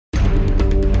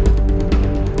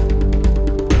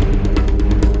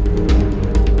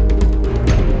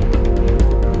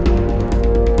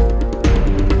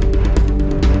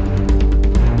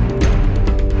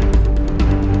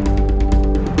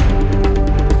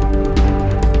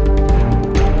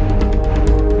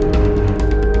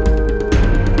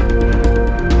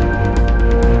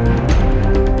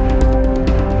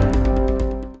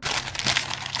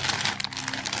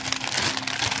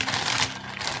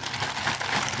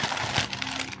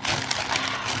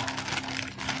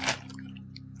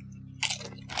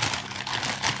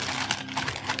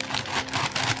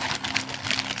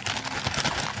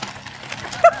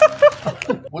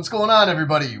What's going on,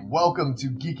 everybody? Welcome to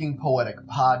Geeking Poetic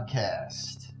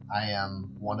Podcast. I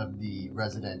am one of the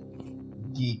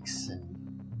resident geeks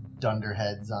and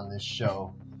dunderheads on this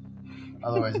show,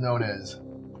 otherwise known as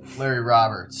Larry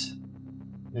Roberts.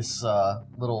 This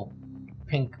little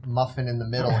pink muffin in the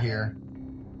middle here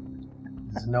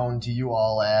is known to you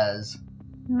all as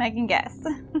Megan Guess.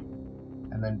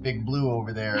 And then Big Blue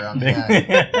over there on the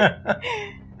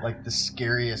end. Like the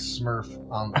scariest Smurf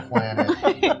on the planet.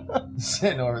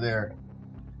 Sitting over there.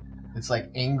 It's like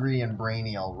angry and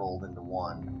brainy all rolled into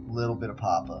one. Little bit of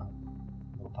Papa.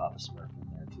 Little Papa Smurf in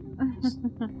there too. Just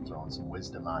throwing some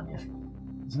wisdom on you.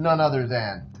 It's none other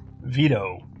than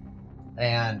Vito.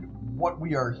 And what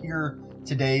we are here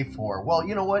today for, well,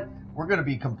 you know what? We're going to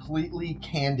be completely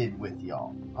candid with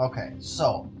y'all. Okay,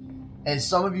 so as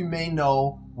some of you may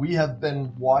know, we have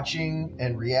been watching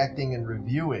and reacting and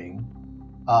reviewing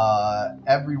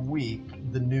every week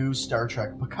the new Star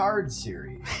Trek Picard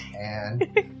series, and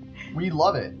we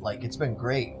love it. Like, it's been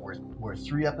great. We're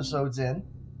 3 episodes in,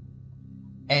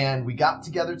 and we got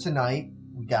together tonight.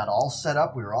 We got all set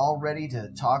up. We were all ready to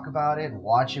talk about it and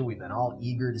watch it. We've been all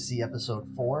eager to see episode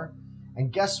 4,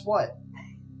 and guess what?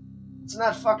 It's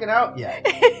not fucking out yet.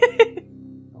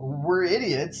 We're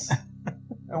idiots,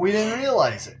 and we didn't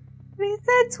realize it. We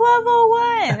said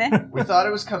 12:01. We thought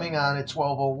it was coming on at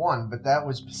 12:01, but that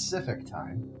was Pacific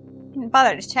time. Didn't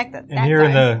bother to check that. And here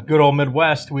in the good old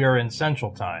Midwest, we are in Central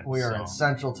Time. We are in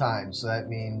Central Time, so that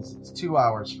means it's 2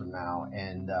 hours from now,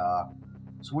 and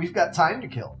so we've got time to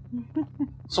kill.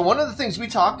 So one of the things we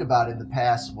talked about in the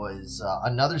past was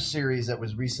another series that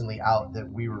was recently out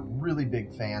that we were really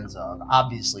big fans of.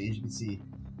 Obviously, as you can see,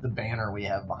 the banner we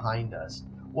have behind us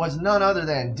was none other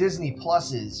than Disney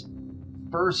Plus's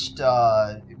first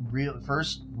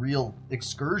real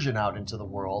excursion out into the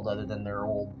world, other than their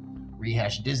old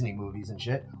rehashed Disney movies and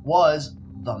shit, was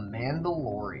The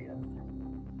Mandalorian.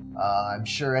 I'm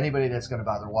sure anybody that's going to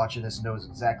bother watching this knows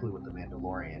exactly what The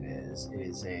Mandalorian is. It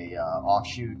is a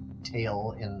offshoot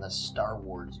tale in the Star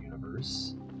Wars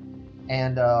universe,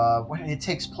 and it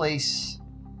takes place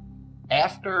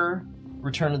after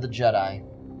Return of the Jedi,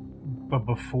 but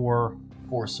before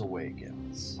Force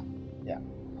Awakens. Yeah.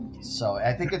 So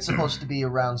I think it's supposed to be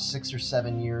around 6 or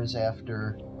 7 years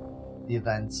after the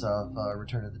events of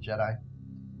Return of the Jedi.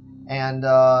 And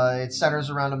it centers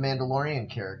around a Mandalorian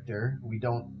character. We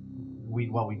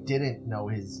didn't know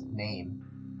his name.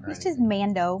 He's just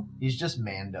Mando. He's just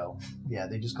Mando. Yeah,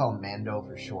 they just call him Mando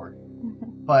for short.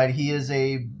 But he is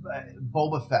a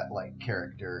Boba Fett-like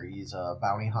character. He's a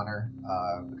bounty hunter,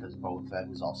 because Boba Fett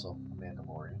was also a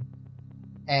Mandalorian.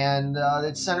 And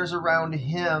it centers around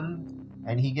him.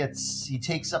 And he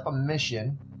takes up a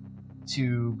mission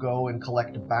to go and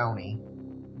collect a bounty.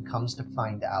 He comes to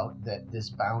find out that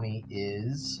this bounty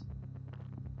is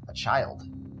a child.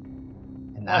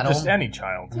 And not just any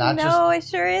child. It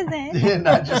sure isn't.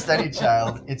 Not just any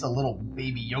child. It's a little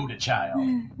baby Yoda child.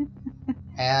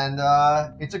 And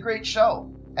it's a great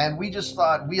show. And we just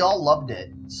thought, we all loved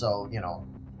it. So,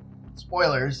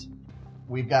 spoilers,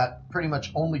 we've got pretty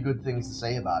much only good things to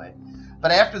say about it. But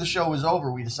after the show was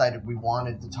over, we decided we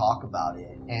wanted to talk about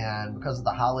it. And because of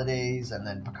the holidays and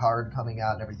then Picard coming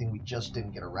out and everything, we just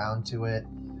didn't get around to it.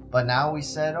 But now we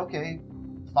said, okay,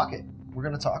 fuck it. We're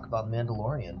going to talk about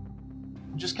Mandalorian.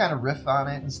 Just kind of riff on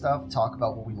it and stuff, talk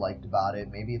about what we liked about it,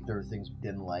 maybe if there were things we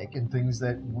didn't like, and things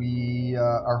that we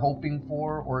are hoping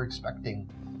for or expecting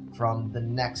from the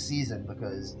next season,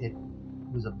 because it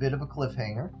was a bit of a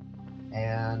cliffhanger,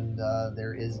 and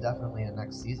there is definitely a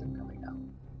next season coming out.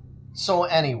 So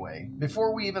anyway,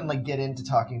 before we even get into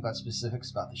talking about specifics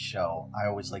about the show, I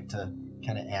always like to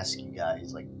kind of ask you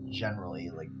guys, generally,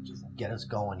 just get us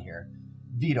going here.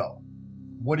 Vito,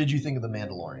 what did you think of The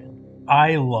Mandalorian?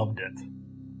 I loved it.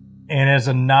 And as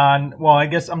a I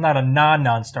guess I'm not a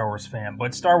non-Star Wars fan,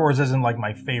 but Star Wars isn't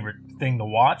my favorite thing to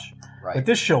watch. Right. But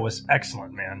this show was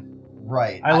excellent, man.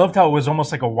 Right. I loved how it was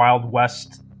almost like a Wild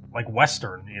West,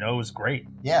 Western, it was great.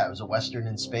 Yeah, it was a Western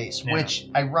in space, yeah. Which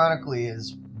ironically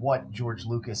is what George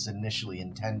Lucas initially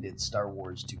intended Star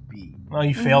Wars to be. Well,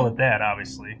 he failed at that,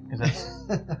 obviously.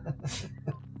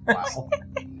 Wow.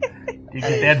 You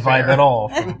get that vibe at all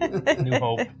from New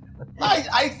Hope.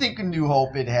 I think in New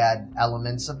Hope it had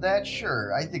elements of that,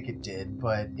 sure. I think it did,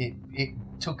 but it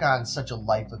took on such a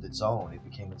life of its own. It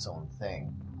became its own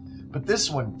thing. But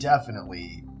this one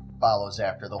definitely follows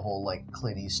after the whole,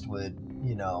 Clint Eastwood,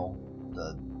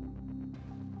 the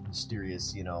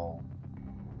mysterious,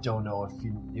 don't know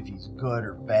if he's good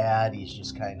or bad. He's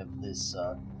just kind of this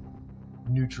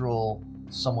neutral,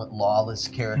 somewhat lawless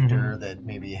character that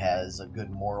maybe has a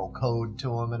good moral code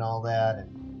to him and all that.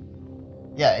 And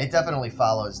Yeah, it definitely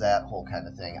follows that whole kind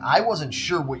of thing. I wasn't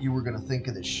sure what you were going to think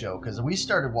of this show because we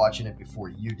started watching it before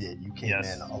you did. You came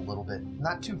in a little bit,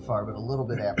 not too far, but a little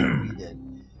bit after we did.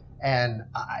 And,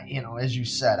 as you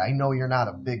said, I know you're not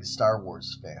a big Star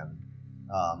Wars fan.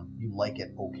 You like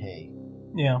it okay.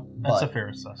 Yeah, that's a fair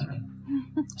assessment.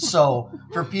 So,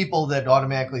 for people that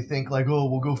automatically think like, oh,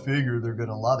 we'll go figure, they're going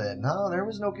to love it. No, there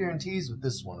was no guarantees with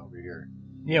this one over here.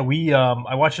 Yeah,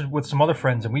 I watched it with some other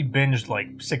friends, and we binged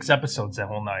like 6 episodes that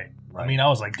whole night. Right. I mean, I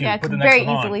was like, dude, put the next one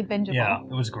on. It's very easily bingeable. Yeah,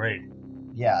 it was great.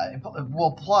 Yeah,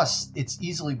 well, plus, it's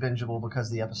easily bingeable because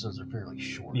the episodes are fairly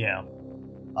short. Yeah.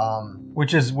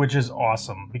 Which is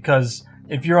awesome, because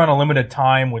if you're on a limited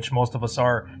time, which most of us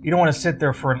are, you don't want to sit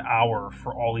there for an hour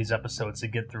for all these episodes to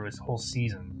get through a whole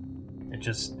season.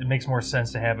 It makes more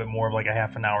sense to have it more of like a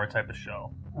half an hour type of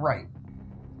show. Right.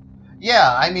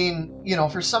 Yeah, I mean,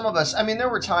 for some of us, there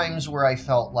were times where I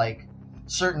felt like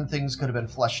certain things could have been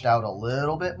fleshed out a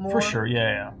little bit more. For sure,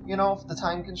 yeah. If the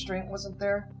time constraint wasn't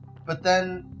there. But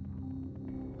then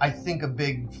I think a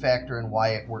big factor in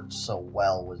why it worked so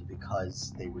well was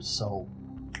because they were so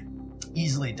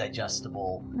easily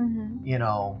digestible. Mm-hmm.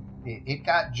 It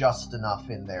got just enough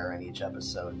in there in each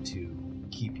episode to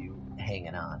keep you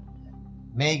hanging on.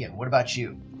 Megan, what about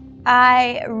you?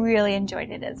 I really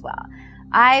enjoyed it as well.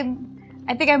 I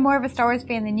think I'm more of a Star Wars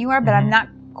fan than you are, but I'm not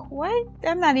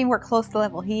anywhere close to the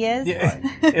level he is. Yeah,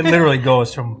 it literally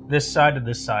goes from this side to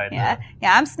this side. Yeah,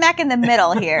 I'm smack in the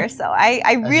middle here, so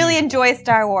I really enjoy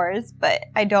Star Wars, but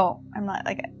I'm not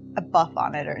like a buff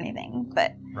on it or anything.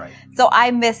 But right. So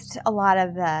I missed a lot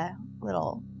of the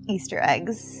little Easter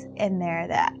eggs in there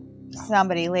that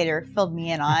somebody later filled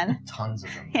me in on. Tons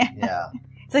of them. Yeah.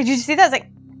 It's like, did you see that? I was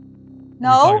like,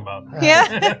 no.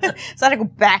 Yeah. So I had to go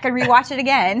back and rewatch it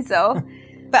again. So,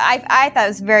 but I thought it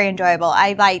was very enjoyable.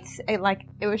 I liked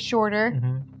it was shorter.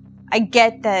 Mm-hmm. I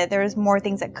get that there was more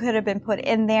things that could have been put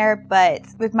in there, but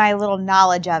with my little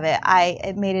knowledge of it,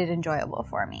 it made it enjoyable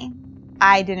for me.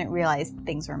 I didn't realize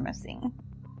things were missing.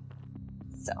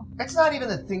 So it's not even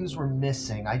that things were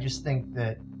missing. I just think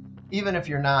that even if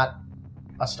you're not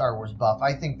a Star Wars buff,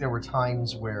 I think there were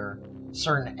times where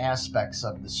certain aspects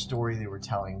of the story they were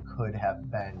telling could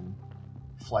have been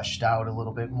fleshed out a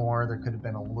little bit more. There could have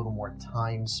been a little more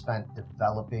time spent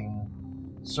developing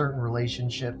certain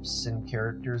relationships and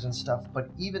characters and stuff. But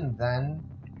even then,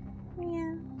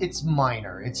 it's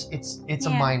minor. It's a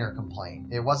minor complaint.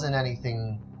 It wasn't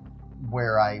anything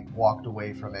where I walked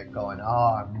away from it going,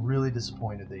 oh, I'm really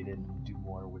disappointed they didn't do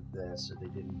more with this or they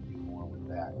didn't do more with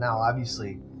that. Now,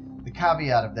 obviously, the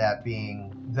caveat of that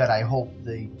being that I hope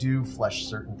they do flesh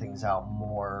certain things out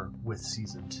more with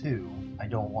season 2. I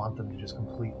don't want them to just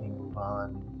completely move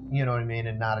on, you know what I mean,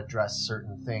 and not address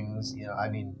certain things.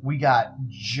 We got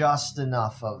just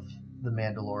enough of the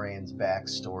Mandalorian's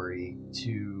backstory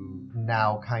to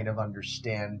now kind of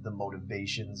understand the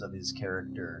motivations of his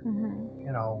character.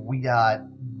 Mm-hmm. We got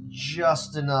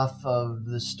just enough of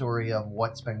the story of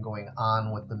what's been going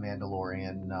on with the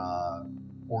Mandalorian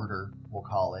order, we'll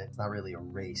call it. It's not really a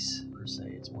race per se.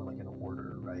 It's more like an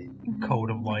order, right? Mm-hmm.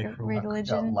 Code of life.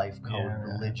 Religion. A life code,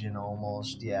 religion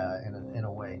almost, in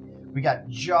a way. We got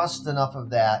just enough of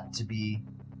that to be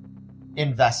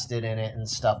invested in it and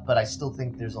stuff, but I still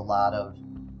think there's a lot of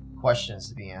questions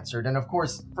to be answered. And of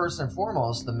course, first and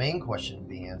foremost, the main question to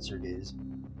be answered is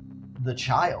the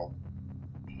child.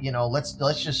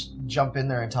 Let's just jump in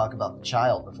there and talk about the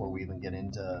child before we even get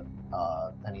into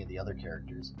any of the other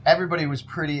characters. Everybody was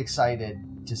pretty excited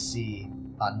to see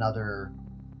another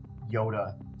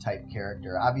Yoda type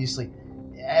character. Obviously,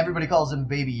 everybody calls him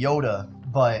Baby Yoda,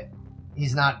 but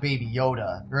he's not Baby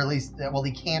Yoda, or at least, well,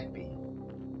 he can't be,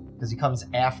 because he comes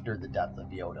after the death of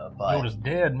Yoda. But Yoda's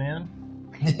dead, man.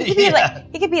 He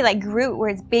could be like Groot, where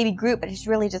it's Baby Groot, but it's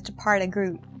really just a part of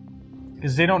Groot.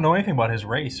 Because they don't know anything about his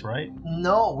race, right?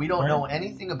 No, we don't know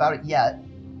anything about it yet.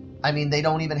 They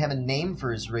don't even have a name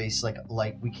for his race.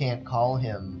 Like we can't call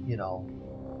him,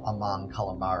 a Mon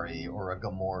Calamari or a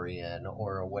Gamorrean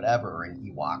or a whatever, or an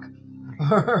Ewok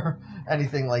or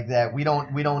anything like that. We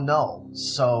don't know.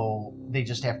 So they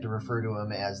just have to refer to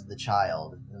him as the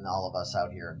child. And all of us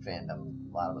out here in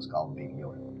fandom, a lot of us call him Baby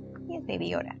Yoda. He is Baby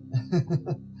Yoda.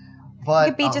 But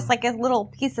it could be just like a little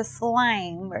piece of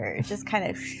slime where it just kind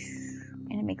of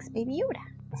and it makes Baby Yoda.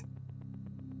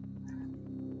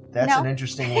 That's an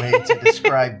interesting way to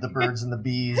describe the birds and the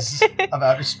bees of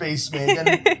outer space,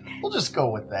 Megan. We'll just go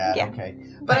with that, okay?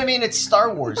 But it's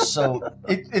Star Wars, so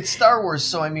it's Star Wars.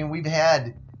 So we've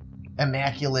had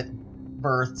immaculate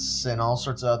births and all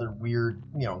sorts of other weird,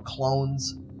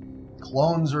 clones.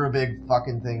 Clones are a big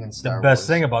fucking thing in Star Wars. The best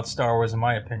thing about Star Wars, in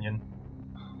my opinion.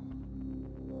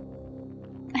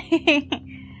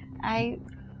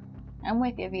 I'm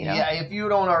with you, Vito. Yeah, if you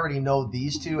don't already know,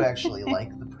 these two actually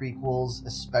like the prequels,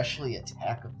 especially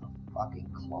Attack of the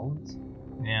fucking Clones.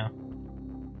 Yeah.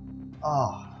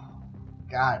 Oh,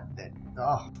 God.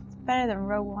 It's better than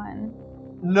Rogue One.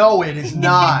 No, it is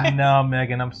not. No,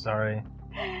 Megan, I'm sorry.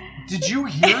 Did you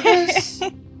hear this?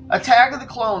 Attack of the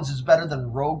Clones is better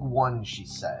than Rogue One, she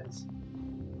says.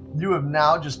 You have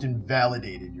now just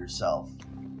invalidated yourself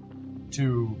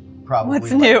to probably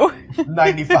What's new?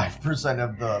 95%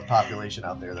 of the population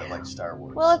out there that likes Star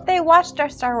Wars. Well, if they watched our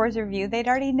Star Wars review, they'd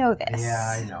already know this.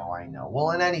 Yeah, I know.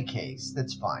 Well, in any case,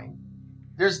 that's fine.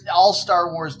 There's all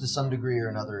Star Wars to some degree or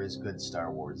another is good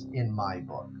Star Wars in my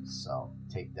book, so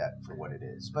take that for what it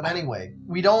is. But anyway,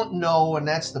 we don't know, and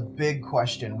that's the big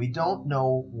question. We don't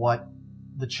know what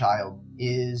the child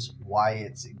is, why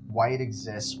it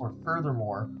exists, or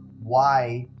furthermore,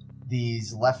 why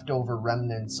these leftover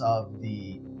remnants of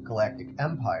the Galactic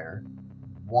Empire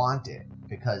want it,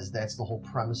 because that's the whole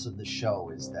premise of the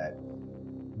show, is that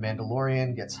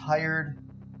Mandalorian gets hired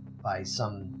by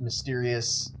some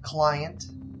mysterious client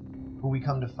who we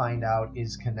come to find out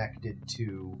is connected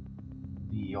to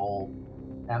the old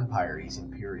Empire. He's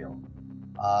Imperial.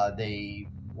 They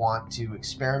want to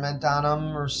experiment on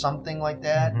him or something like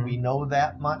that. Mm-hmm. We know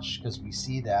that much because we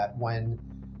see that when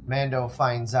Mando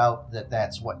finds out that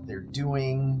that's what they're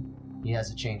doing. He has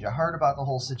a change of heart about the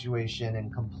whole situation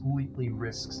and completely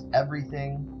risks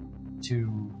everything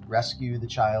to rescue the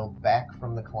child back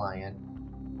from the client.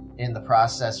 In the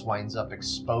process, winds up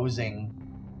exposing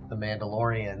the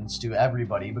Mandalorians to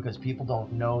everybody because people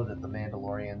don't know that the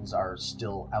Mandalorians are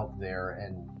still out there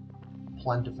and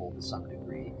plentiful to some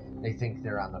degree. They think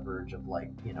they're on the verge of,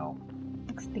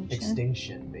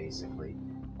 extinction, basically.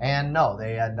 And no,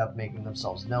 they end up making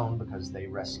themselves known because they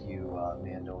rescue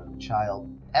Mando and the child.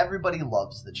 Everybody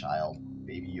loves the child,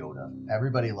 Baby Yoda.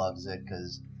 Everybody loves it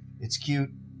because it's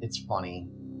cute, it's funny,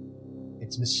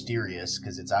 it's mysterious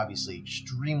because it's obviously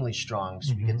extremely strong,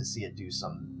 so we get to see it do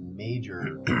some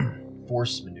major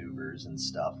force maneuvers and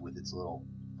stuff with its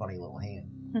funny little hand.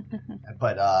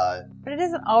 But it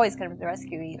isn't always going to be the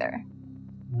rescue either.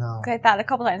 No. I thought a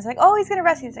couple times, he's going to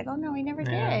rescue. It's like, oh no, he never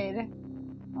did. I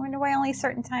wonder why only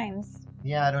certain times.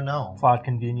 Yeah, I don't know. Plot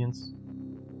convenience.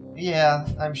 Yeah,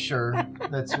 I'm sure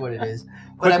that's what it is.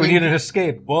 But Quick, we need an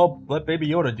escape. Well, let Baby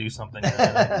Yoda do something.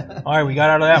 All right, we got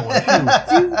out of that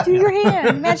one. do your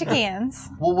hand, magic hands.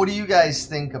 Well, what do you guys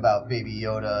think about Baby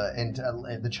Yoda and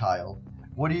the child?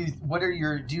 Do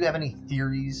you have any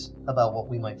theories about what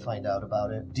we might find out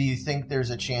about it? Do you think there's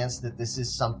a chance that this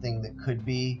is something that could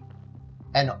be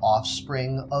an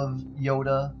offspring of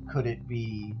Yoda? Could it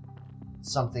be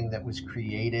something that was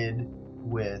created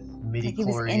with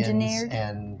midichlorians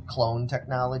and clone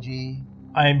technology?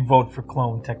 I vote for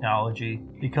clone technology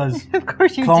because of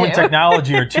course you clone do.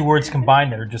 technology are two words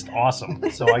combined that are just awesome.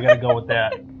 So I got to go with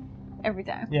that. Every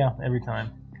time. Yeah, every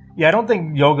time. Yeah, I don't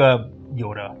think yoga. I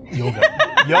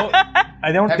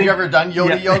don't. Have you ever done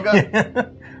yoga?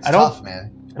 It's tough,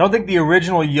 man. I don't think the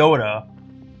original Yoda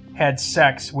had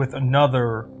sex with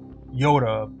another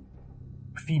Yoda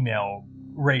female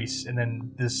race, and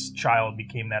then this child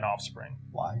became that offspring.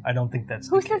 Why? I don't think that's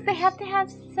Who the says case. they have to have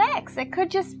sex? It could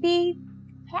just be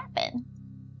happen.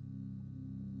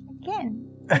 Again,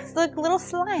 it's like little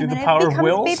slime, and it becomes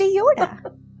Baby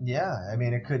Yoda. Yeah, I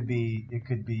mean, it could be. They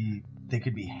could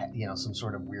be, some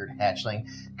sort of weird hatchling.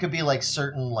 It could be like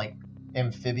certain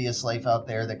amphibious life out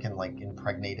there that can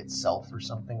impregnate itself or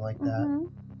something like that. Mm-hmm.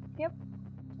 Yep.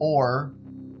 Or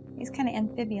he's kind of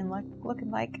amphibian looking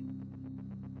like.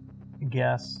 I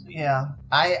guess. Yeah,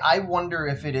 I wonder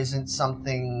if it isn't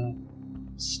something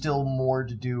still more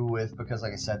to do with, because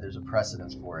like I said, there's a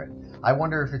precedence for it. I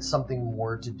wonder if it's something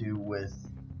more to do with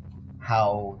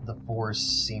how the Force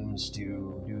seems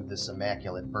to do this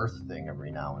immaculate birth thing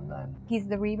every now and then. He's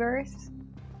the rebirth?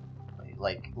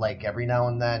 Like every now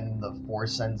and then the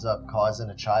Force ends up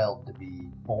causing a child to be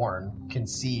born,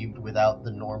 conceived without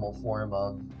the normal form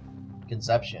of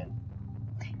conception.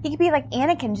 He could be like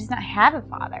Anakin, just not have a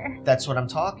father. That's what I'm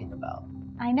talking about.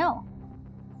 I know.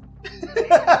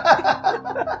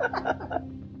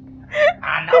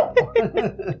 I know.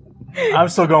 I'm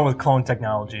still going with clone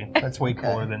technology. That's way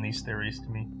cooler than these theories to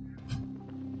me.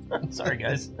 Sorry,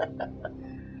 guys.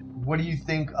 What do you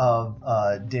think of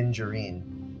Dingerine?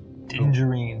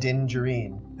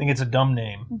 Dingerine. I think it's a dumb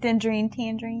name. Dingerine,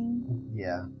 Tangerine.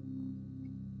 Yeah.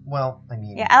 Well, I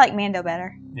mean... Yeah, I like Mando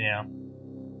better. Yeah.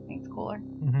 I think it's cooler.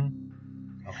 Mm-hmm.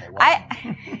 Okay, well...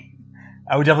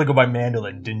 I would definitely go by Mando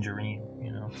than Dingerine,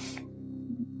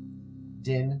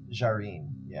 Dingerine,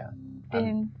 yeah.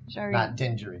 Dingerine. Not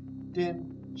Dingerine.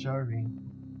 Dingerine.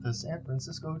 the San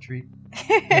Francisco treat.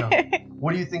 You know,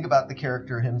 what do you think about the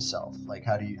character himself? Like,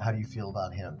 how do you feel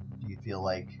about him? Do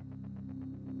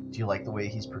you like the way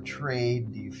he's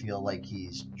portrayed? Do you feel like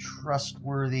he's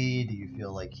trustworthy? Do you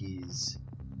feel like he's,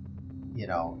 you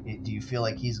know, do you feel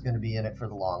like he's going to be in it for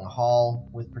the long haul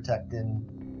with protecting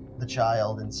the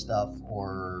child and stuff,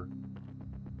 or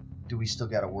do we still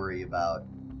got to worry about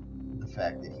the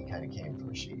fact that he kind of came from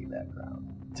a shady background?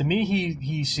 To me,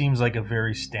 he seems like a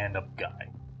very stand-up guy.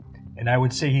 And I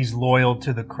would say he's loyal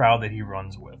to the crowd that he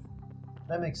runs with.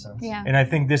 That makes sense. Yeah. And I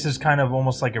think this is kind of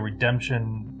almost like a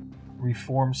redemption,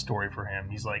 reform story for him.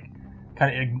 He's like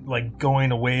kind of like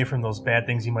going away from those bad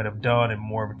things he might have done and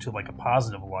more to like a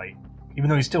positive light. Even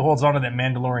though he still holds on to that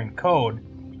Mandalorian code,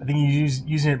 I think he's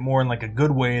using it more in like a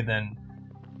good way than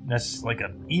like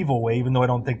an evil way, even though I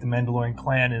don't think the Mandalorian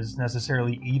clan is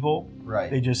necessarily evil.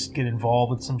 Right. They just get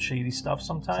involved with some shady stuff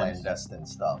sometimes. Clandestine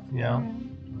stuff. Yeah.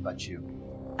 What about you?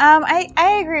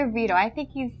 I agree with Vito. I think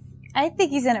he's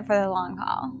in it for the long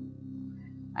haul.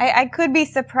 I could be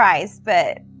surprised,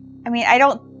 but I mean, I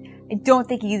don't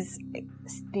think he's a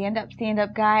stand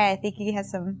up guy. I think he has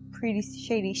some pretty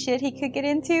shady shit he could get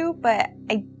into, but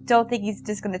I don't think he's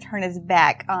just going to turn his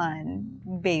back on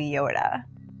Baby Yoda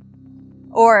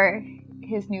or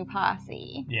his new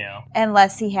posse. Yeah.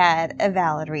 Unless he had a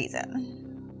valid reason.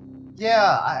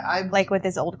 Yeah, I like with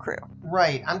his old crew.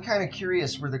 Right. I'm kind of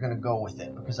curious where they're going to go with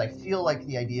it, because I feel like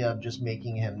the idea of just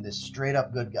making him this straight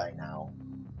up good guy now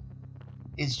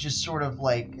is just sort of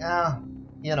like,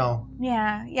 you know.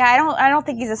 Yeah. I don't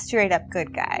think he's a straight up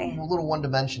good guy. A little one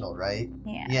dimensional, right?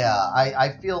 Yeah. Yeah.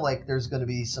 I feel like there's going to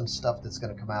be some stuff that's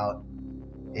going to come out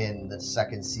in the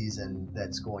second season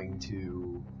that's going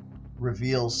to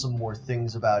reveal some more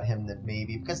things about him that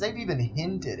maybe, because they've even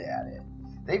hinted at it.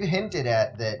 They've hinted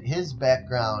at that his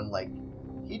background, like,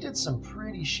 he did some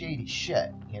pretty shady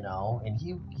shit, you know, and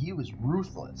he was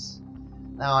ruthless.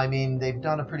 Now, I mean, they've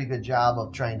done a pretty good job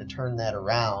of trying to turn that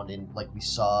around, and like we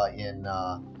saw in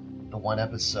the one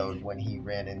episode when he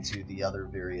ran into the other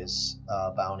various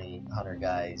bounty hunter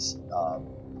guys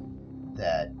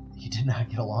that he did not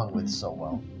get along with so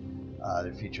well.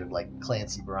 They featured like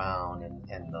Clancy Brown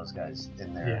and those guys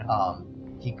in there. Yeah.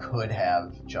 He could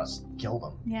have just killed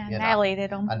him. Yeah, annihilated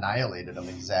him. Annihilated him,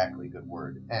 exactly, good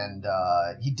word. And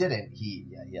he didn't.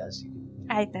 Yes.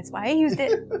 That's why I used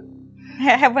it.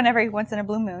 I have one every once in a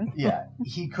blue moon. Yeah,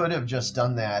 he could have just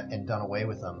done that and done away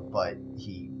with them, but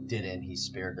he didn't. He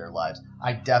spared their lives.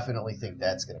 I definitely think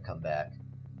that's going to come back.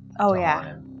 Oh,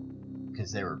 yeah.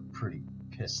 Because they were pretty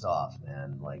pissed off,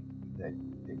 man. Like, they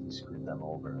screwed them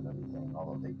over and everything,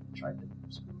 although they tried to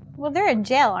screw them. Well, they're in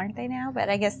jail, aren't they now? But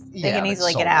I guess they can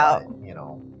easily get out. out. You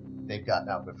know, they've gotten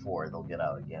out before. They'll get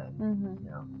out again. Mm-hmm.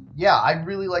 You know? Yeah, I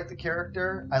really like the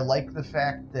character. I like the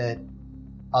fact that,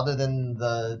 other than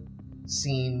the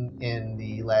scene in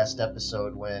the last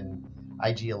episode when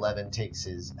IG-11 takes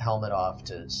his helmet off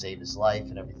to save his life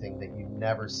and everything, that you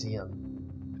never see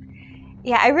him.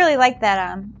 Yeah, I really like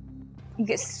that. You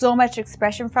get so much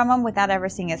expression from him without ever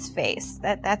seeing his face.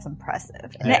 That's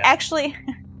impressive. And actually,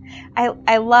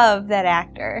 I love that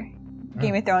actor.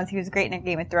 Game of Thrones. He was great in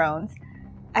Game of Thrones.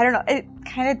 I don't know. It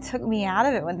kind of took me out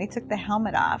of it when they took the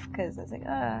helmet off, because I was like,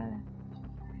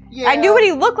 Yeah. I knew what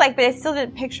he looked like, but I still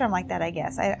didn't picture him like that, I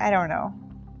guess. I don't know.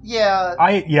 Yeah.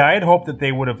 I had hoped that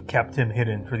they would have kept him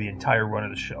hidden for the entire run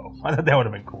of the show. I thought that would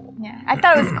have been cool. Yeah. I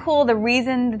thought it was cool the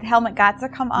reason the helmet got to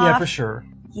come off. Yeah, for sure.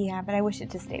 Yeah, but I wish it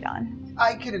just stayed on.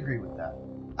 I could agree with that.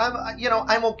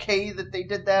 I'm okay that they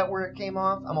did that where it came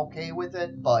off. I'm okay with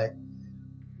it, but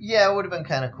yeah, it would have been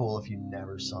kind of cool if you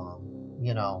never saw him,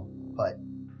 you know. But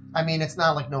I mean, it's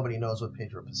not like nobody knows what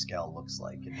Pedro Pascal looks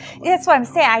like. That's what I'm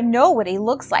saying. I know what he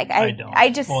looks like. I don't.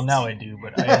 Well, now I do,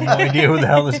 but I have no idea who the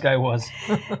hell this guy was.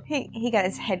 He got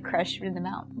his head crushed by the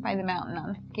mountain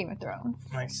on Game of Thrones.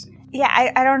 I see. Yeah,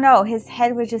 I don't know. His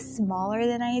head was just smaller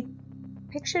than I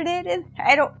pictured it, and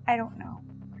I don't know.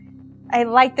 I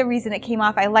like the reason it came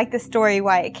off. I like the story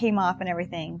why it came off and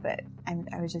everything, but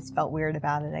I just felt weird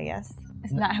about it, I guess.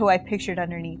 It's not who I pictured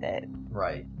underneath it.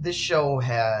 Right. This show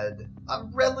had a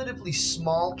relatively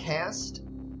small cast,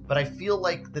 but I feel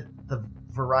like the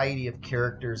variety of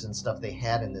characters and stuff they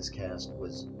had in this cast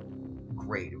was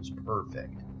great. It was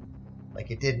perfect. Like,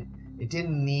 it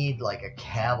didn't need like a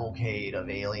cavalcade of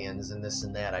aliens and this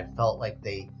and that. I felt like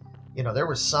they, you know, there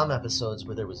were some episodes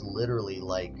where there was literally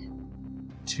like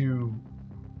two,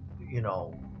 you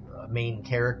know, main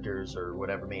characters or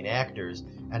whatever, main actors,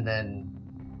 and then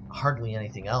hardly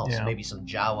anything else. Yeah. Maybe some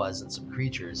Jawas and some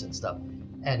creatures and stuff,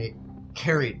 and it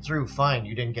carried through fine.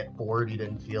 You didn't get bored. You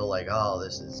didn't feel like, oh,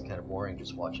 this is kind of boring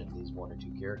just watching these one or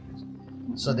two characters.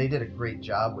 So they did a great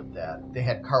job with that. They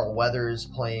had Carl Weathers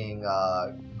playing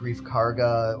Greef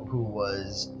Karga, who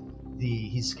was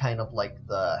he's kind of like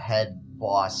the head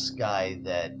boss guy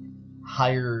that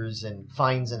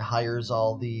finds and hires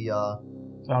all the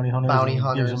bounty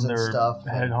hunters and stuff.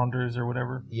 Head hunters or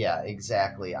whatever. Yeah,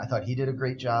 exactly. I thought he did a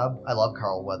great job. I love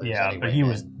Carl Weathers. Yeah, anyway, but he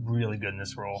was really good in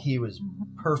this role. He was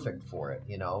perfect for it,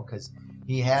 because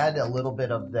he had a little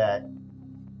bit of that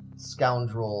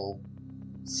scoundrel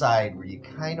side where you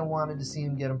kind of wanted to see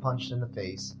him get him punched in the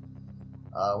face,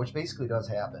 which basically does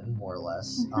happen, more or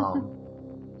less.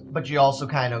 But you also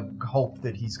kind of hope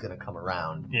that he's going to come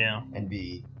around and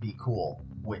be cool,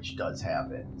 which does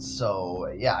happen.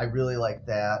 So, yeah, I really like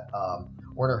that.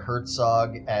 Werner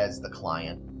Herzog as the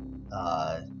client.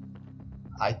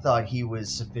 I thought he was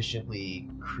sufficiently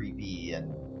creepy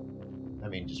and, I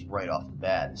mean, just right off the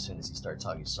bat, as soon as he started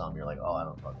talking to some, you're like, oh, I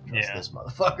don't fucking trust this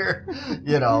motherfucker.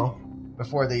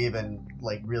 Before they even,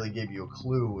 really gave you a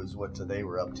clue as what they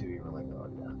were up to, you were like, oh,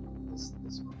 yeah, this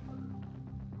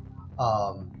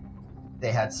motherfucker.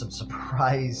 They had some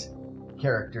surprise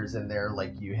characters in there,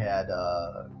 like you had,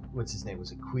 what's his name?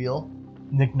 Was it Queel?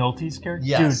 Nick Nolte's character?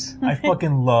 Yes. Dude, I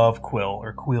fucking love Quill,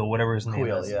 or Queel, whatever his name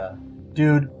is. Yeah.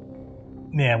 Dude,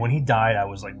 man, when he died, I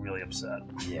was, really upset.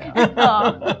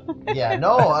 Yeah. Yeah,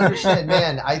 no, I understand,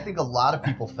 man. I think a lot of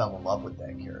people fell in love with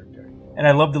that character. And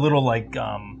I love the little,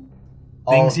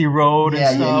 things he wrote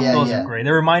and stuff. Those are great.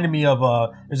 They reminded me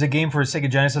of, there's a game for Sega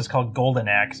Genesis called Golden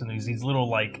Axe, and there's these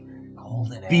little,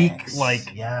 Golden beak,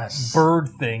 yes. bird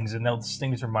things, and those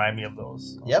things remind me of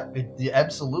those. Yep,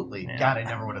 absolutely. Yeah. God, I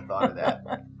never would have thought of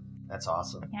that. That's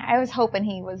awesome. Yeah, I was hoping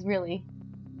he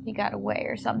got away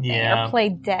or something, or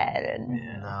played dead.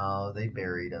 And No, they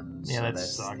buried him, so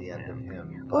that's the end of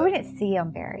him. But we didn't see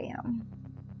him bury him.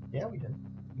 Yeah, we did.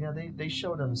 Yeah, they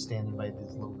showed him standing by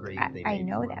this little grave they made. I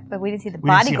know that, but we didn't see the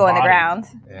body go in the ground.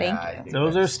 Yeah, Thank you.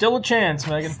 Those are still a chance,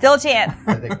 Megan. Still a chance.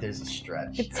 I think there's a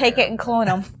stretch. You could take it and clone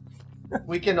him.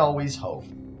 We can always hope.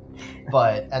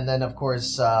 And then, of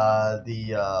course,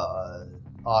 the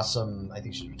awesome, I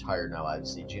think she's retired now,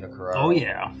 obviously, Gina Carano. Oh,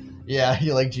 yeah. Yeah,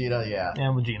 you like Gina? Yeah. Yeah,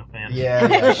 I'm a Gina fan.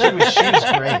 Yeah. She was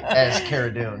great as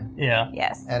Cara Dune. Yeah.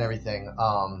 Yes. And everything.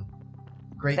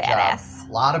 Great Badass. job.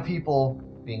 A lot of people,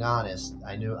 being honest,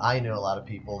 I knew a lot of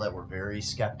people that were very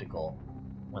skeptical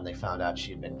when they found out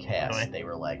she had been cast. Really? They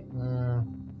were like,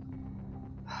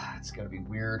 it's going to be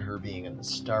weird her being in the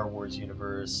Star Wars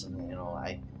universe, and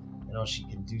I she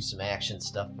can do some action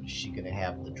stuff, but is she going to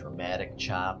have the dramatic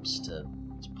chops to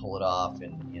pull it off?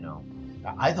 And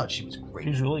I thought she was great.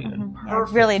 She was really good. Mm-hmm. I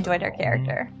really enjoyed her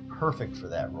character. Perfect for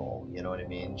that role. You know what I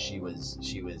mean? She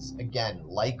was again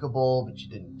likable, but you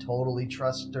didn't totally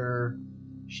trust her.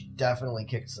 She definitely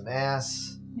kicked some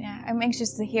ass. Yeah, I'm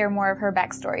anxious to hear more of her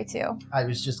backstory too. I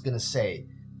was just gonna say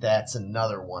that's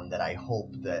another one that I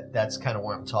hope that's kind of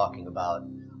what I'm talking about,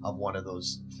 of one of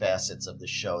those facets of the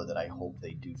show that I hope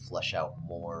they do flesh out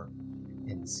more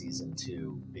in season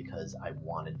 2, because I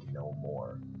wanted to know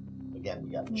more. Again,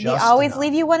 we got just They always enough.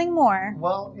 leave you wanting more.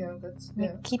 Well, that's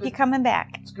keep you coming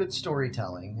back. It's good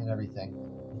storytelling and everything.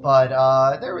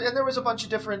 But there was a bunch of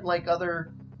different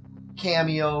other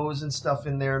cameos and stuff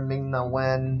in there. Ming-Na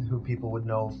Wen, who people would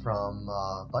know from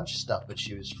a bunch of stuff, but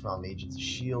she was from Agents of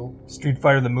S.H.I.E.L.D. Street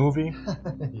Fighter the movie.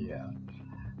 Yeah.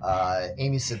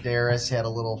 Amy Sedaris had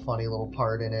a funny little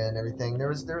part in it and everything. There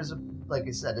was like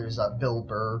I said, there's Bill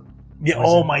Burr. Yeah.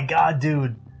 Oh my God,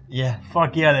 dude. Yeah.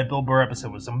 Fuck yeah, that Bill Burr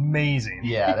episode was amazing.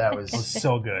 Yeah, that was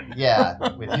so good. Yeah,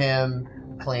 with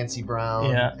him, Clancy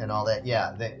Brown, and all that.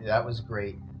 Yeah, that was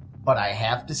great. But I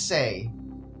have to say,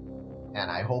 and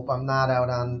I hope I'm not out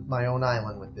on my own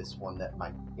island with this one, that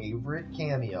my favorite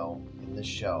cameo in the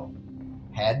show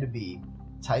had to be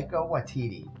Taika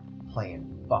Waititi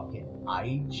playing fucking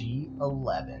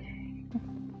IG-11.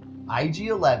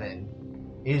 IG-11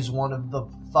 is one of the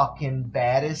fucking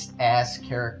baddest ass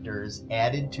characters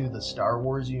added to the Star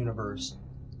Wars universe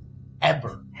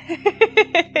ever.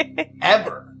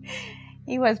 Ever.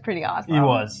 He was pretty awesome. He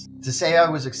was. To say I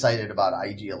was excited about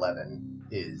IG-11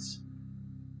 is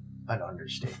an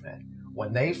understatement.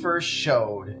 When they first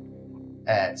showed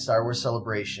at Star Wars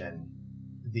Celebration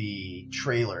the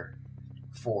trailer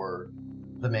for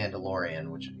The Mandalorian,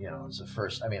 which, was the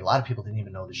first... I mean, a lot of people didn't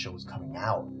even know the show was coming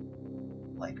out.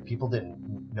 People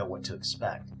didn't know what to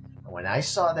expect. And when I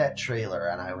saw that trailer,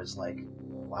 and I was like,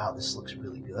 wow, this looks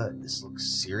really good. This looks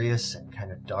serious and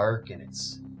kind of dark, and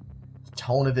the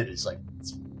tone of it is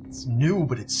it's new,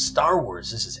 but it's Star Wars.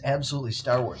 This is absolutely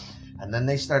Star Wars. And then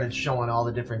they started showing all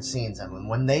the different scenes, and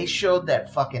when they showed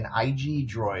that fucking IG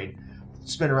droid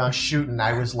spin around shooting,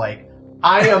 I was like,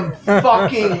 I am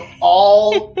fucking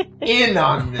all in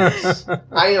on this.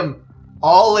 I am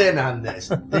all in on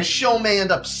this. This show may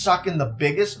end up sucking the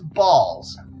biggest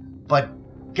balls, but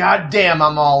goddamn,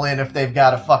 I'm all in if they've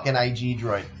got a fucking IG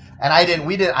droid. And I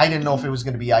didn't know if it was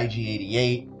going to be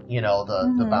IG-88. You know,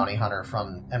 the bounty hunter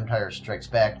from Empire Strikes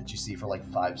Back that you see for like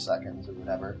 5 seconds or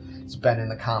whatever. It's been in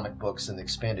the comic books and the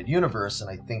expanded universe, and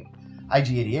I think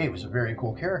IG-88 was a very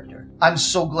cool character. I'm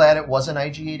so glad it wasn't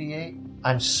IG-88.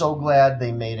 I'm so glad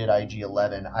they made it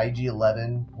IG-11.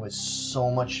 IG-11 was so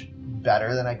much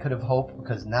better than I could have hoped,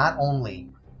 because not only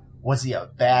was he a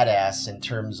badass in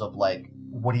terms of like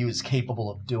what he was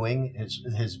capable of doing,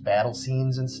 his battle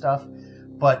scenes and stuff,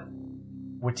 but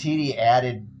Waititi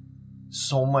added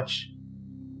so much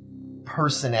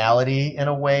personality in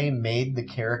a way, made the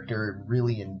character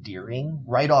really endearing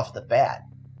right off the bat.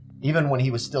 Even when he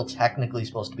was still technically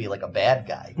supposed to be like a bad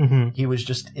guy, he was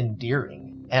just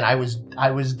endearing. And I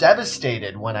was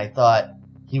devastated when I thought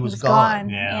he was gone.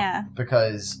 Yeah.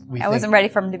 Because I wasn't ready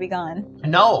for him to be gone.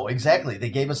 No, exactly. They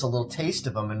gave us a little taste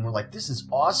of him and we're like, this is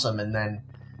awesome. And then,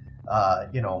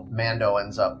 Mando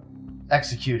ends up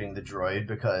executing the droid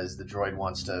because the droid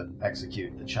wants to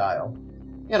execute the child.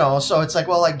 So it's like,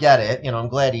 well, I get it. I'm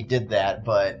glad he did that,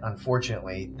 but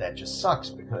unfortunately that just sucks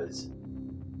because,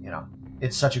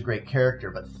 it's such a great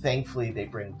character, but thankfully they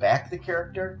bring back the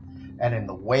character, and in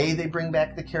the way they bring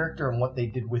back the character and what they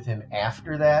did with him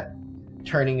after that,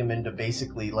 turning him into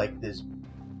basically like this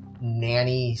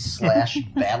nanny /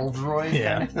 battle droid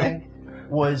kind of thing,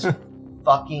 was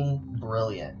fucking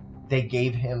brilliant. They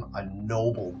gave him a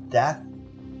noble death.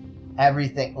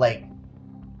 Everything, like,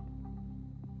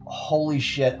 holy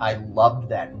shit, I loved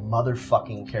that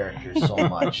motherfucking character so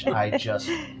much. I just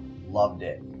loved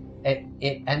it.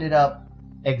 It ended up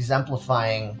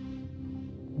exemplifying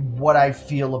what I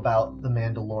feel about The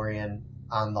Mandalorian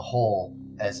on the whole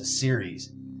as a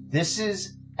series. This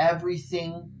is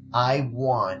everything I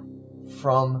want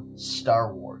from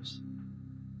Star Wars.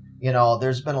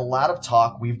 There's been a lot of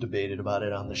talk. We've debated about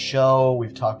it on the show.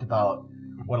 We've talked about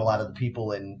what a lot of the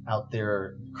people out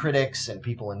there, critics and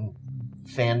people in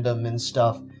fandom and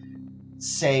stuff,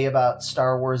 say about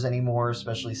Star Wars anymore,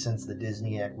 especially since the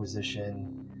Disney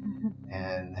acquisition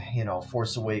and,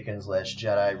 Force Awakens, Last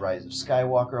Jedi, Rise of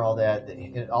Skywalker, all that,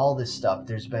 all this stuff.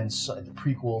 There's been the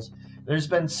prequels. There's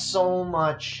been so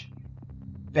much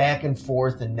back and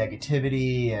forth and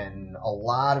negativity, and a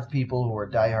lot of people who are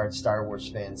diehard Star Wars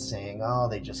fans saying, oh,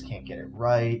 they just can't get it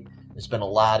right. There's been a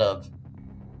lot of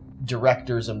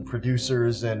directors and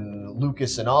producers and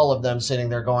Lucas and all of them sitting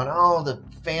there going, oh, the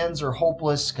fans are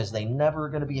hopeless because they never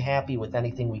going to be happy with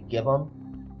anything we give them.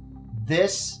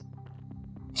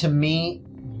 To me,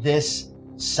 this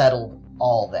settled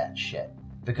all that shit,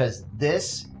 because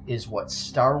this is what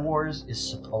Star Wars is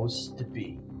supposed to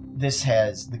be. This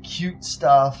has the cute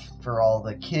stuff for all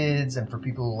the kids and for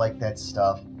people who like that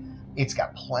stuff. It's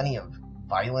got plenty of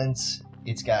violence.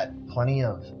 It's got plenty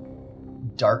of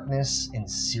darkness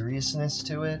and seriousness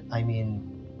to it. I mean,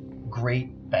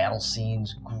 great battle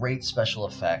scenes, great special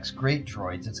effects, great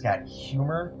droids. It's got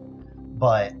humor,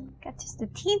 but... got just a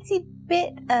teensy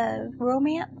bit of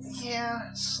romance.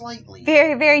 Yeah, slightly.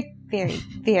 Very, very, very,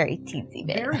 very teensy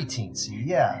bit. Very teensy,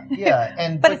 yeah.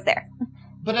 But it's there.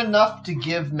 But enough to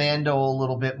give Mando a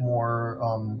little bit more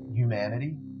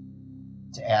humanity,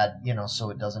 to add,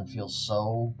 so it doesn't feel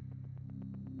so,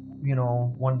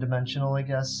 one-dimensional, I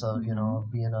guess. So,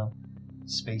 being a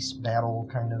space battle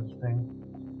kind of thing.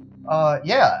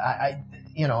 I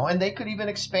and they could even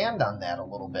expand on that a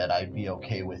little bit. I'd be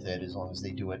okay with it as long as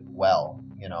they do it well.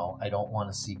 I don't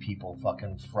want to see people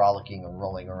fucking frolicking and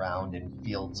rolling around in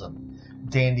fields of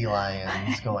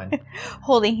dandelions going...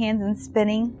 holding hands and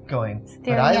spinning. Going,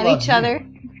 staring at each other.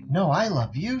 No, I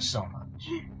love you so much.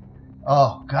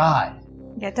 Oh, God.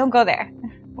 Yeah, don't go there.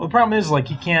 Well, the problem is,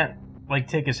 he can't,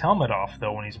 take his helmet off,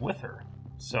 though, when he's with her.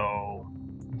 So...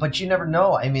 But you never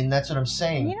know. I mean, that's what I'm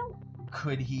saying.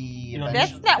 Could he...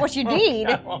 That's not what you need.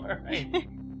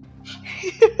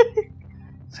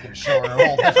 He's going to show her a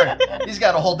whole different... He's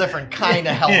got a whole different kind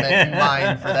of helmet in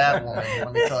mind for that woman.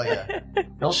 Let me tell you.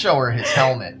 He'll show her his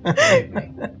helmet. Believe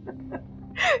me.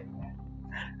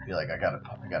 Be like, I got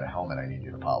a helmet I need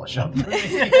you to polish up.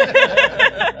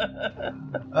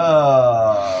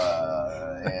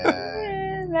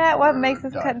 That what makes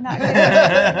us cut not good.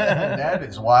 That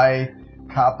is why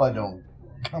Kappa don't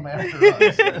come after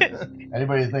us.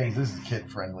 Anybody who thinks this is kid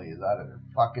friendly is out of their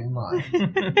fucking mind.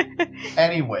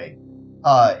 Anyway,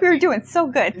 we were doing so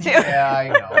good too. Yeah, I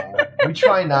know. We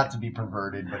try not to be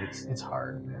perverted, but it's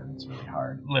hard, man. It's really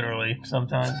hard. Literally,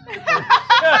 sometimes.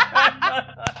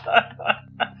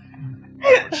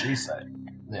 That's what she said.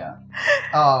 Yeah.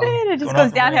 It just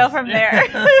goes downhill from there.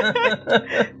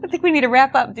 I think we need to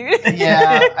wrap up, dude.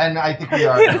 Yeah, and I think we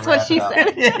are. That's what she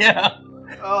said. Yeah.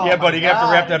 Oh yeah, buddy, you have to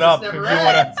wrap that up if you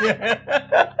want to.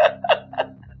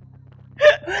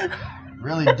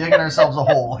 Really digging ourselves a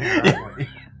hole here, aren't we?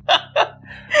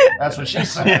 That's what she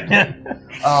said.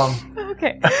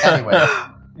 Okay. Anyway,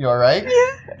 you all right?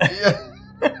 Yeah.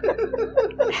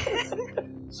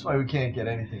 That's why we can't get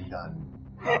anything done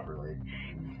properly.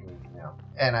 Yeah.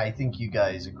 And I think you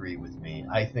guys agree with me.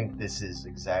 I think this is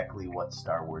exactly what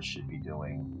Star Wars should be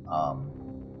doing.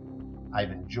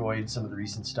 I've enjoyed some of the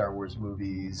recent Star Wars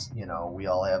movies. You know, we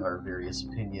all have our various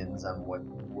opinions on what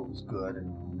was good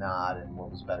and not, and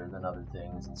what was better than other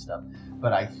things and stuff.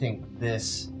 But I think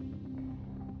this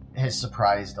has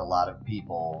surprised a lot of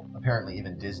people. Apparently,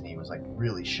 even Disney was like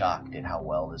really shocked at how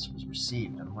well this was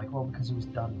received. And I'm like, well, because it was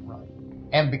done right.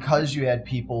 And because you had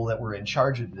people that were in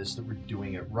charge of this that were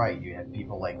doing it right. You had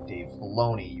people like Dave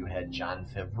Filoni. You had Jon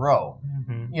Favreau.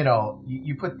 Mm-hmm. You know,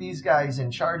 you put these guys in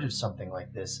charge of something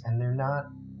like this, and they're not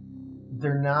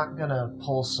gonna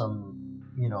pull some,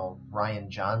 you know, Rian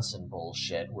Johnson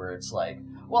bullshit where it's like,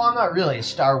 well, I'm not really a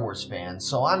Star Wars fan,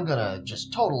 so I'm gonna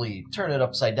just totally turn it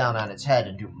upside down on its head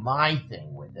and do my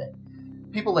thing with it.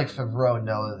 People like Favreau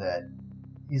know that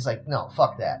he's like, no,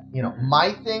 fuck that. You know,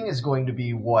 my thing is going to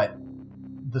be what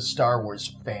the Star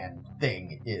Wars fan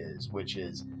thing is, which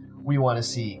is we want to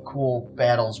see cool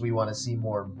battles, we want to see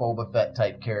more Boba Fett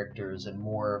type characters and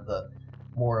more of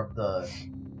the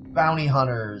bounty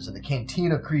hunters and the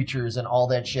cantina creatures and all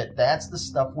that shit. That's the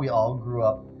stuff we all grew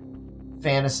up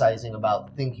fantasizing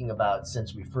about, thinking about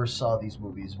since we first saw these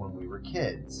movies when we were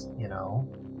kids, you know?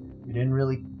 We didn't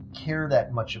really care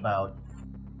that much about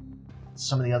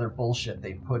some of the other bullshit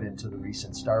they put into the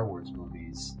recent Star Wars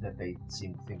movies that they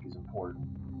seem to think is important.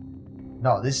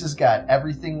 No, this has got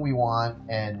everything we want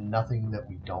and nothing that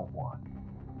we don't want.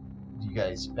 Do you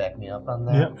guys back me up on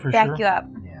that? Yeah, for back sure. You up.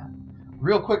 Yeah.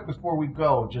 Real quick before we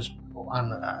go, just on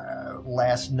the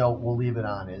last note we'll leave it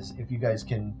on is if you guys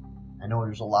can, I know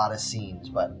there's a lot of scenes,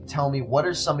 but tell me, what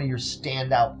are some of your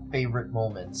standout favorite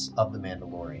moments of The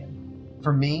Mandalorian?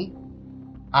 For me,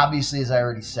 obviously, as I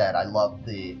already said, I love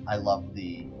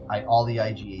all the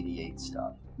IG-88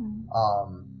 stuff,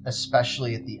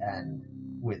 especially at the end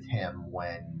with him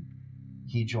when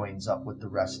he joins up with the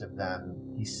rest of them.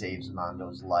 He saves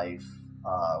Mando's life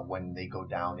when they go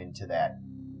down into that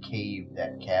cave,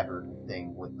 that cavern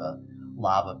thing with the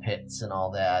lava pits and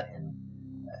all that, and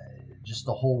just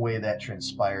the whole way that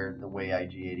transpired, the way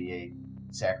IG-88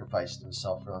 sacrificed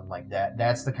himself for them like that.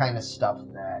 That's the kind of stuff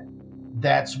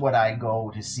that's what I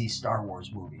go to see Star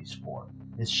Wars movies for.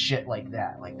 Is shit like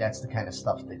that. Like, that's the kind of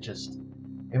stuff that just,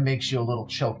 it makes you a little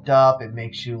choked up. It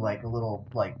makes you like a little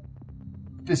like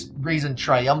fist raising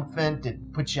triumphant.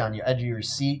 It puts you on your edge of your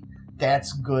seat.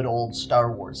 That's good old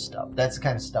Star Wars stuff. That's the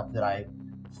kind of stuff that I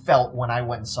felt when I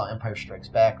went and saw Empire Strikes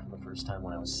Back for the first time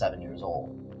when I was 7 years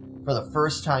old. For the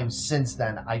first time since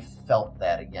then, I felt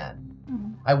that again.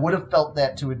 Mm-hmm. I would have felt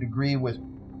that to a degree with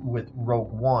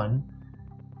Rogue One,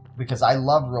 because I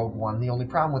love Rogue One. The only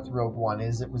problem with Rogue One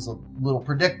is it was a little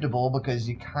predictable because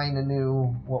you kind of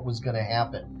knew what was going to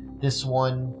happen. This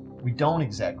one, we don't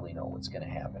exactly know what's going to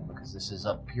happen because this is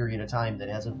a period of time that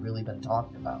hasn't really been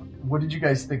talked about. What did you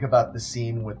guys think about the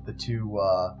scene with the two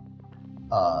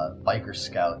biker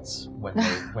scouts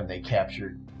when they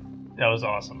captured? That was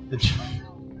awesome. That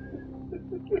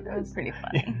was pretty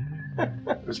funny.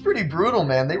 It was pretty brutal,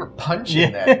 man. They were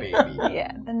punching that baby.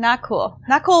 Yeah, not cool.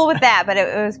 Not cool with that, but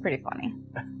it was pretty funny.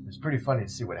 It was pretty funny to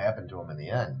see what happened to him in the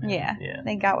end. Yeah.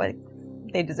 They got what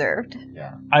they deserved.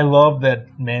 Yeah. I love that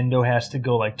Mando has to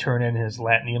go like turn in his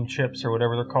Latinium chips or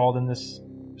whatever they're called in this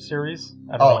series.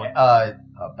 I don't know.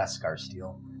 Beskar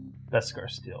Steel. Beskar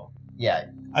Steel. Yeah.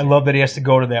 I love that he has to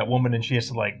go to that woman and she has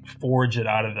to like forge it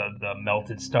out of the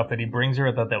melted stuff that he brings her.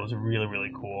 I thought that was really,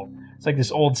 really cool. It's like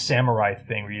this old samurai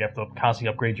thing where you have to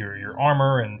constantly upgrade your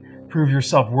armor and prove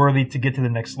yourself worthy to get to the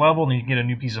next level, and you get a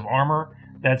new piece of armor.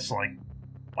 That's like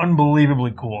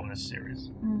unbelievably cool in this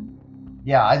series.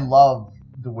 Yeah, I love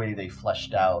the way they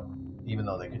fleshed out, even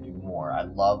though they could do more, I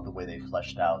love the way they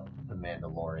fleshed out the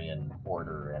Mandalorian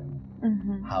order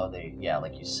and how they,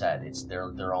 like you said,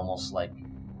 they're almost like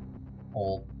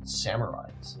old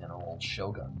samurais, old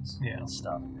shoguns and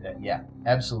stuff. Yeah,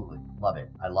 absolutely. Love it.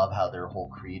 I love how their whole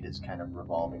creed is kind of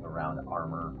revolving around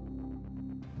armor,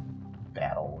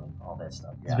 battle, and all that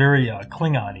stuff. Yeah. It's very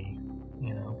Klingon-y,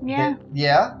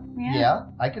 Yeah,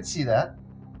 I could see that.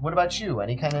 What about you?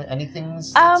 Any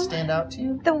things that stand out to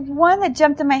you? The one that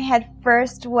jumped in my head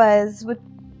first was with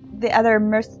the other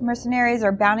mercenaries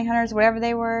or bounty hunters, whatever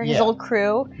they were, his old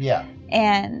crew. Yeah.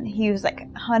 and he was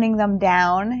like hunting them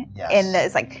down, and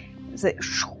it's like the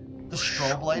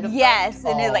strobe light effect? Yes,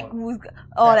 and it like was,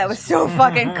 that was so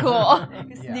fucking cool.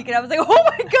 Sneaking, I was like, oh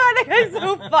my god, that guy's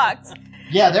so fucked.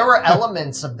 Yeah, there were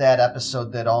elements of that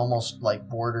episode that almost like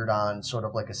bordered on sort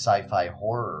of like a sci-fi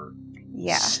horror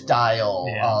style.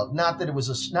 Not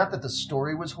that the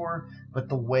story was horror, but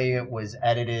the way it was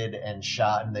edited and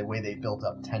shot and the way they built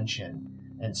up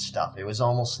tension and stuff. It was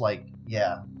almost like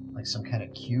some kind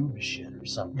of cube shit or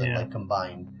something, like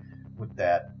combined with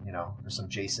that, or some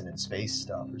Jason in space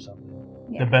stuff or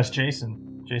something. The best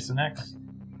Jason X.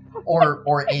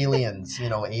 Or aliens,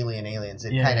 aliens.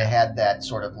 It kind of had that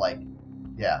sort of like,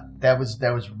 that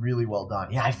was really well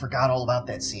done. Yeah, I forgot all about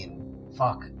that scene.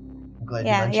 Fuck. I'm glad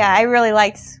you mentioned it. I really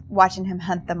liked watching him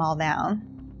hunt them all down.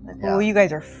 Like, oh, you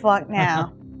guys are fucked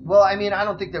now. Well, I mean, I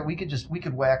don't think that we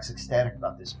could wax ecstatic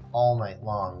about this all night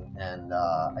long, and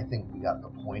I think we got the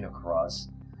point across.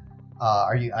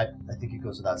 I think it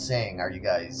goes without saying, are you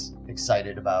guys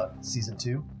excited about season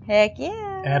 2? Heck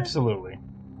yeah. Absolutely.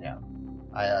 Yeah.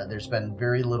 There's been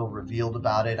very little revealed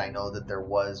about it. I know that there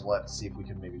was, we'll have to see if we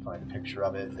can maybe find a picture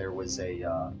of it. There was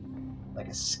a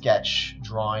sketch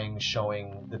drawing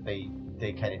showing that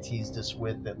they kind of teased us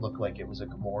with that looked like it was a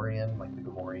Gamorrean, like the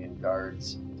Gamorrean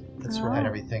guards. That's right. And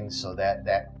everything. So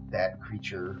that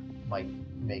creature might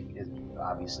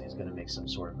obviously is going to make some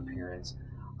sort of appearance.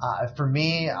 For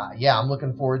me, I'm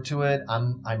looking forward to it.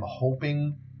 I'm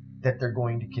hoping that they're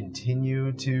going to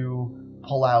continue to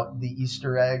pull out the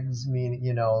Easter eggs. I mean,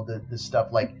 the stuff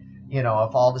like, if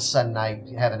all of a sudden I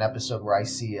have an episode where I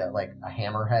see a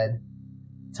Hammerhead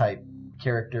type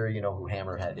character, who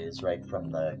Hammerhead is, right,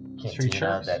 from the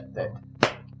Cantina. That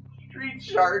Street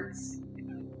Sharks.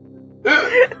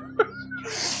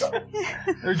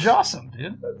 They're awesome,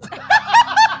 dude.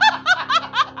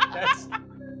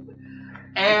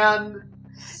 And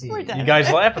you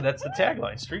guys laughing? That's the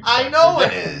tagline. Street Sharks. I know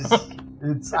it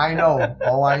is. I know.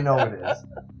 Oh, I know it is.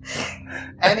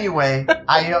 Anyway,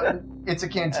 it's a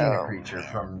Cantina creature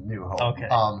from New Hope. Okay.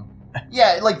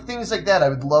 Like things like that. I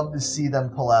would love to see them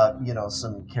pull out,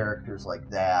 some characters like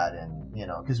that, and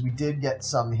because we did get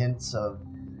some hints of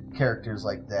characters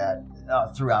like that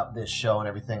throughout this show and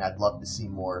everything. I'd love to see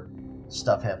more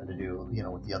stuff having to do,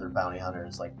 with the other bounty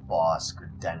hunters like Bosk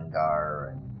or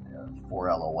Dengar and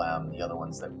 4LOM, the other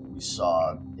ones that we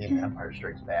saw in Empire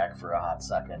Strikes Back for a hot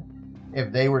second.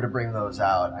 If they were to bring those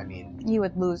out, I mean, you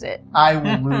would lose it. I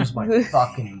would lose my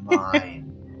fucking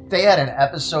mind. They had an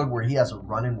episode where he has a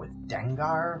run-in with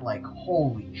Dengar. Like,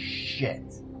 holy shit.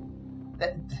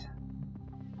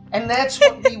 And that's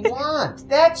what we want.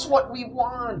 That's what we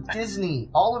want. Disney,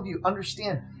 all of you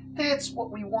understand. That's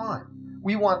what we want.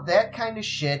 We want that kind of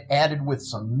shit added with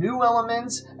some new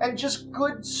elements and just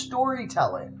good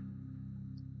storytelling.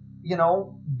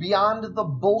 Beyond the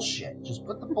bullshit. Just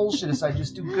put the bullshit aside.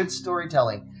 Just do good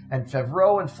storytelling. And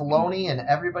Favreau and Filoni and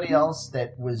everybody else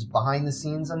that was behind the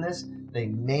scenes on this, they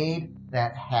made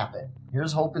that happen.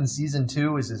 Here's hoping season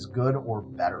 2 is as good or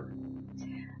better.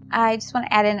 I just want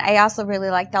to add in, I also really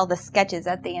liked all the sketches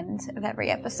at the end of every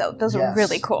episode. Those were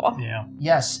really cool. Yeah.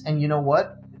 Yes, and you know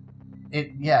what?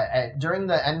 During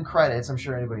the end credits, I'm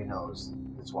sure anybody knows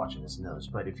that's watching this knows,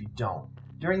 but if you don't,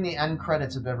 during the end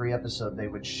credits of every episode, they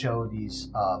would show these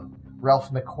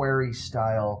Ralph McQuarrie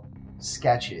style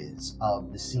sketches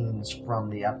of the scenes from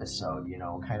the episode,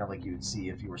 kind of like you would see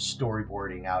if you were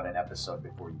storyboarding out an episode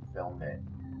before you filmed it.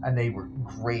 And they were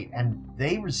great, and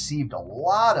they received a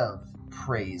lot of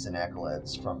praise and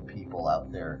accolades from people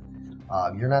out there.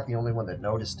 You're not the only one that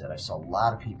noticed it. I saw a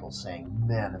lot of people saying,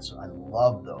 man, I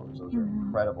love those. Those are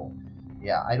incredible.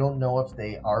 Yeah, I don't know if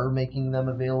they are making them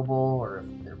available or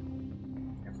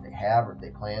if they have or if they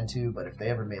plan to, but if they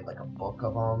ever made like a book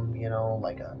of them,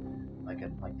 like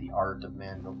the art of the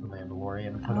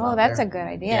Mandalorian. Oh, that's a good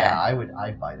idea. Yeah,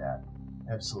 I'd buy that.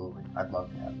 Absolutely. I'd love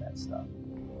to have that stuff.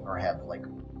 Or have like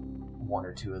one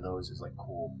or two of those as like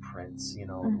cool prints,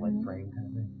 like frame kind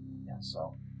of thing. Yeah,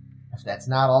 so if that's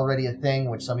not already a thing,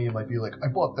 which some of you might be like, I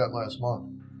bought that last month.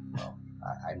 Well,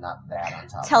 I'm not that on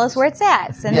top. Tell us where it's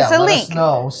at. Send us a link. Let us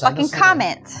know. Fucking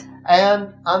comment.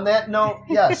 And on that note,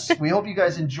 yes, we hope you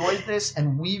guys enjoyed this,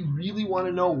 and we really want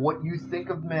to know what you think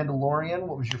of Mandalorian.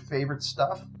 What was your favorite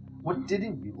stuff? What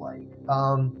didn't you like?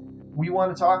 We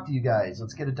want to talk to you guys.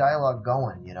 Let's get a dialogue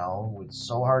going, It's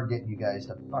so hard getting you guys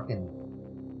to fucking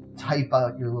type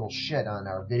out your little shit on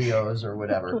our videos or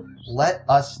whatever. Let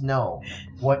us know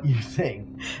what you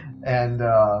think. And,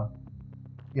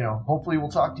 hopefully we'll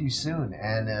talk to you soon.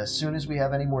 And as soon as we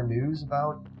have any more news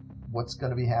about what's going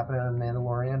to be happening on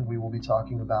Mandalorian, we will be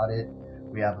talking about it.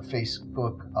 We have a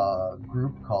Facebook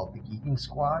group called The Geeking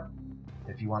Squad.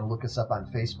 If you want to look us up on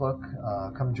Facebook,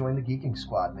 come join the Geeking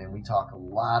Squad, man. We talk a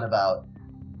lot about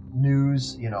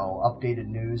news, updated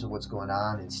news of what's going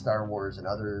on in Star Wars and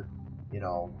other,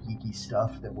 geeky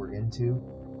stuff that we're into.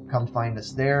 Come find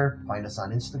us there. Find us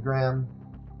on Instagram.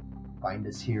 Find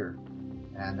us here.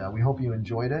 And we hope you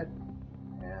enjoyed it.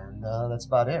 And that's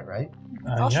about it, right?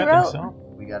 I think so.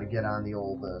 We got to get on the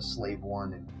old Slave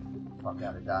One and get the fuck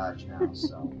out of Dodge now.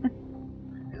 So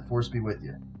may the Force be with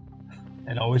you.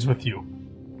 And always with you.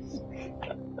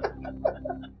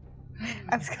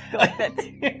 I was going to go like that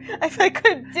too. I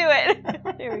couldn't do it.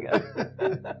 Here we go.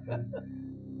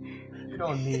 You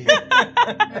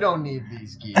don't need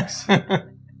these geeks.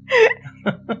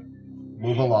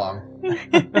 Move along.